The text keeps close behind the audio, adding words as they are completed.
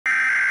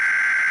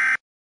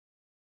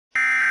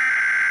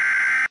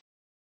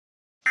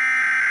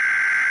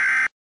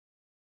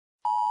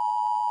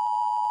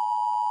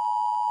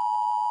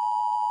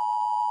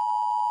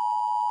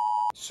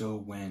So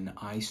when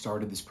I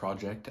started this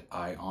project,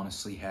 I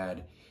honestly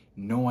had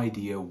no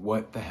idea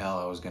what the hell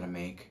I was gonna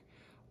make.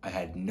 I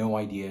had no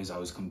ideas, I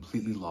was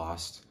completely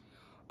lost.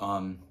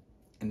 And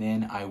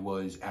then I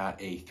was at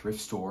a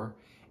thrift store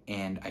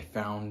and I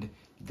found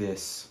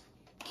this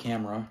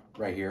camera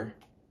right here,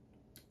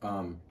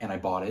 and I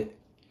bought it.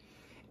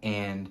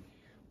 And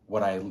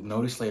what I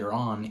noticed later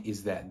on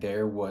is that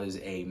there was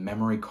a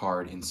memory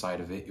card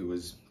inside of it. It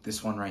was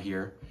this one right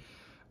here.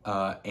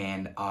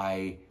 And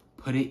I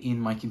put it in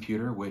my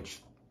computer,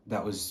 which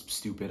that was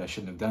stupid. I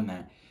shouldn't have done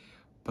that.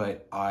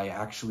 But I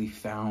actually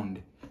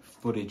found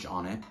footage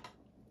on it.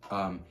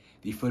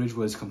 The footage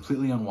was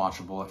completely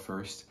unwatchable at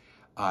first.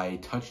 I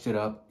touched it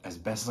up as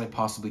best as I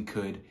possibly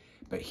could,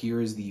 but here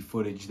is the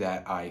footage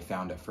that I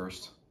found at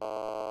first.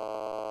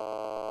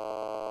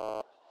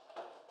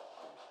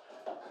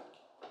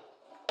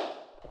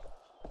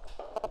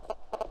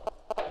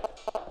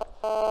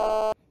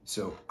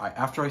 So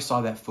after I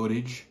saw that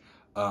footage,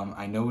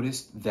 I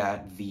noticed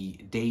that the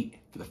date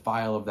for the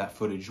file of that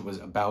footage was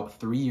about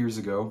 3 years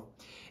ago,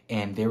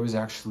 and there was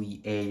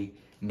actually a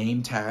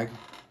name tag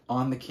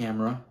on the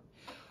camera,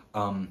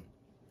 and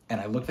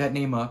I looked that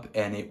name up,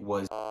 and it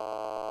was...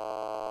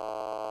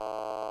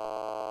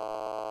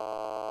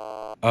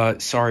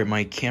 Sorry,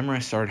 my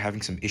camera started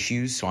having some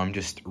issues, so I'm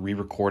just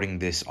re-recording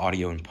this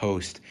audio in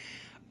post.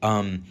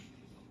 The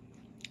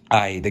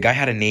guy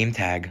had a name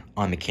tag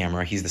on the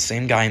camera. He's the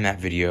same guy in that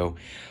video.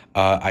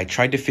 I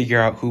tried to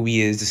figure out who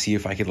he is to see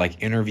if I could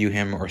interview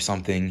him or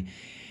something,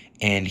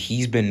 and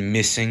he's been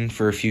missing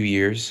for a few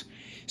years.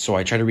 So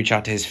I tried to reach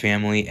out to his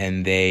family,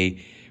 and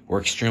they were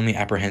extremely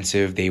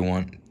apprehensive. They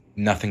want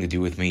nothing to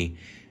do with me.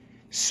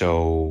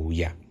 So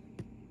yeah.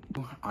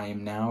 I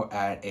am now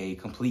at a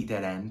complete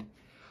dead end.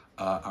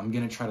 I'm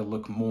gonna try to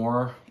look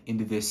more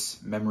into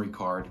this memory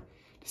card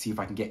to see if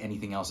I can get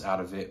anything else out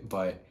of it,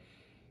 but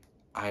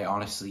I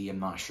honestly am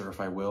not sure if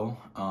I will.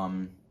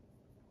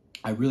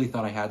 I really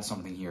thought I had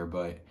something here,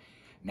 but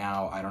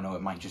now I don't know,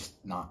 it might just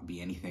not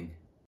be anything.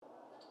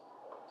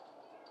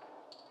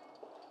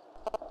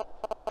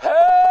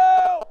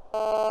 Help!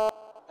 Help!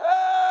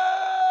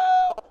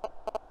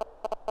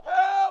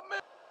 Help me!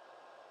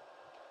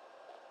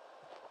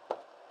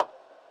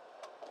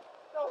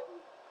 No.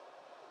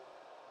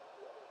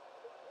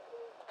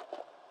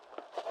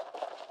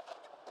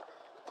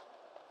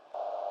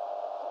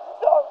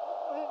 Stop!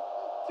 Please,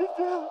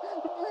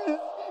 please,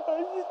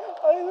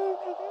 I don't know.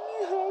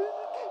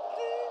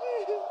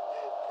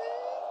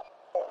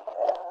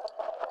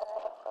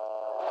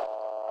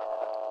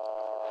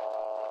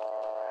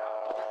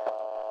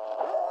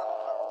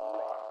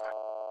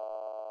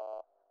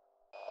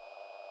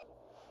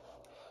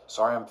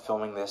 Sorry I'm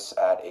filming this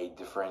at a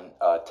different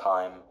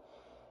time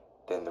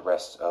than the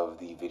rest of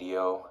the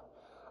video.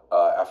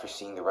 After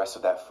seeing the rest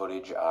of that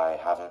footage, I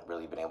haven't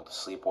really been able to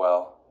sleep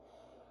well.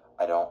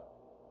 I don't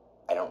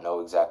know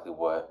exactly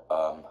what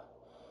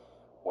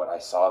I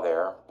saw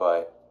there,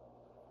 but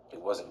it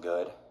wasn't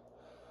good.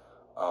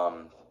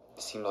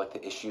 It seems like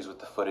the issues with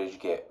the footage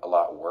get a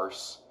lot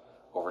worse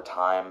over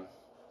time.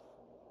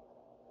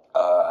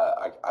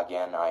 I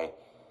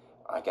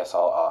guess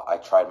I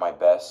tried my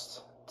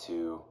best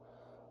to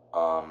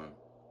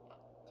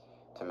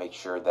make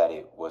sure that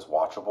it was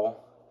watchable.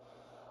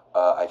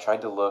 I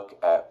tried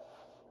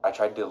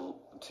to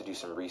do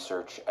some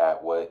research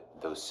at what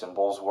those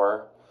symbols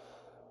were.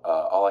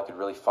 All I could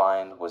really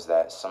find was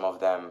that some of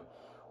them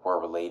were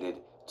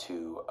related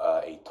to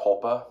a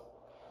tulpa,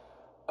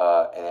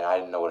 and then I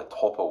didn't know what a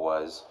tulpa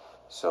was,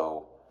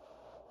 so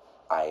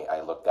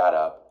I looked that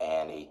up,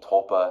 and a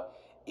tulpa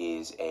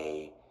is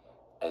a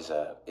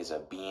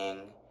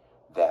being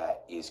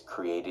that is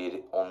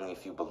created only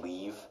if you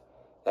believe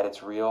that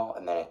it's real,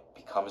 and then it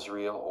becomes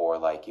real, or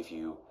if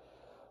you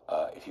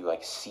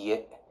see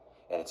it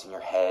and it's in your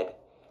head,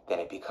 then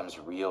it becomes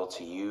real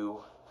to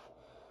you.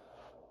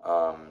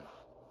 I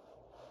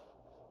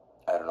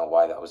don't know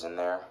why that was in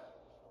there.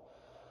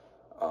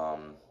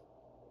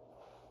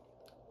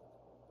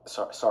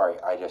 Sorry,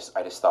 I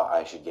just thought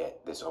I should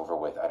get this over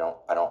with. I don't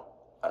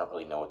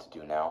really know what to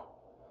do now.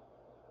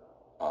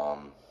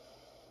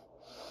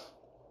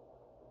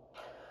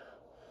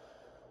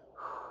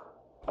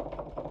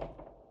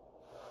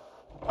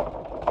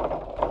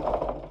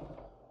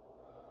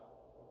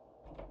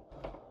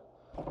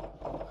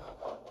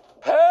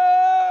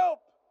 Help!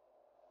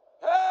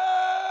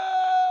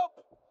 Help!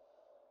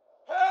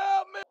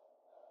 Help me!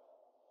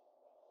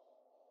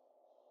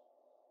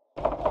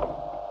 Help!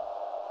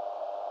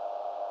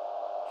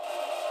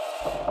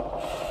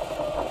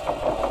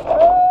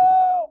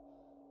 Help!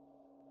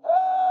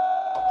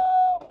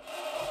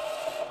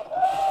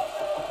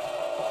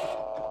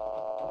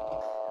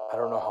 I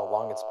don't know how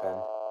long it's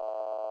been.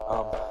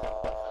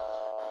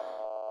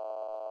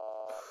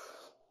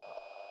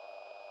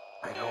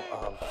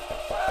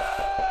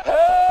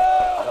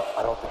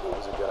 I don't think it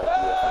was a good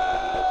idea for me to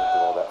be looking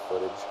through all that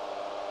footage.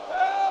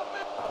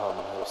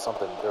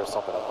 There was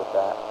something up with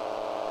that.